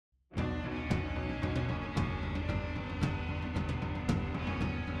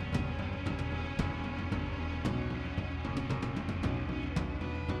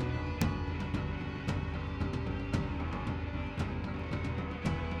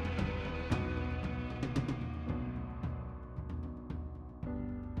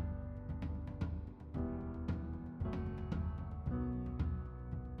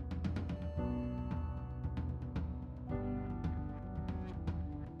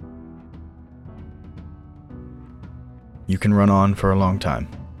You can run on for a long time.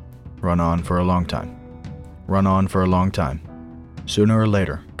 Run on for a long time. Run on for a long time. Sooner or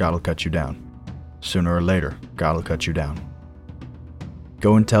later, God'll cut you down. Sooner or later, God'll cut you down.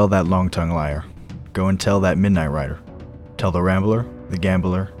 Go and tell that long-tongued liar. Go and tell that midnight rider. Tell the rambler, the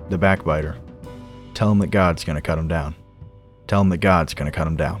gambler, the backbiter. Tell him that God's gonna cut him down. Tell him that God's gonna cut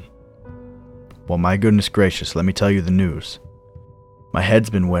him down. Well, my goodness gracious, let me tell you the news. My head's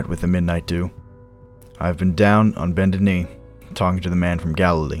been wet with the midnight dew. I've been down on bended knee, talking to the man from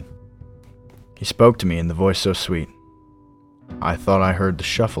Galilee. He spoke to me in the voice so sweet. I thought I heard the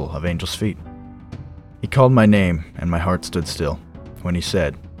shuffle of angels' feet. He called my name, and my heart stood still, when he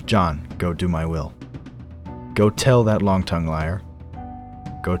said, John, go do my will. Go tell that long-tongued liar.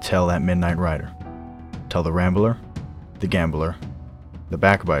 Go tell that midnight rider. Tell the rambler, the gambler, the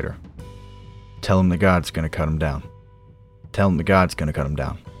backbiter. Tell him that God's gonna cut him down. Tell him that God's gonna cut him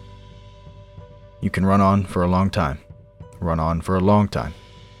down. You can run on for a long time. Run on for a long time.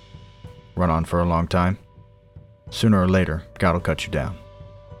 Run on for a long time. Sooner or later, God'll cut you down.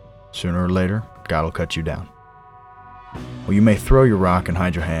 Sooner or later, God'll cut you down. Well, you may throw your rock and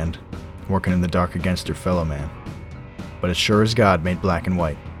hide your hand, working in the dark against your fellow man. But as sure as God made black and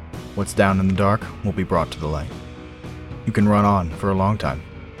white, what's down in the dark will be brought to the light. You can run on for a long time.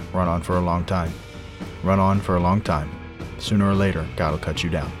 Run on for a long time. Run on for a long time. Sooner or later, God'll cut you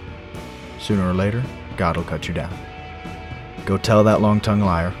down. Sooner or later, God'll cut you down. Go tell that long-tongued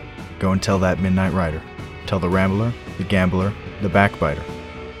liar. Go and tell that midnight rider. Tell the rambler, the gambler, the backbiter.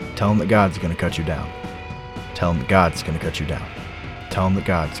 Tell him that God's gonna cut you down. Tell him that God's gonna cut you down. Tell him that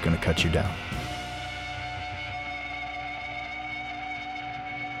God's gonna cut you down.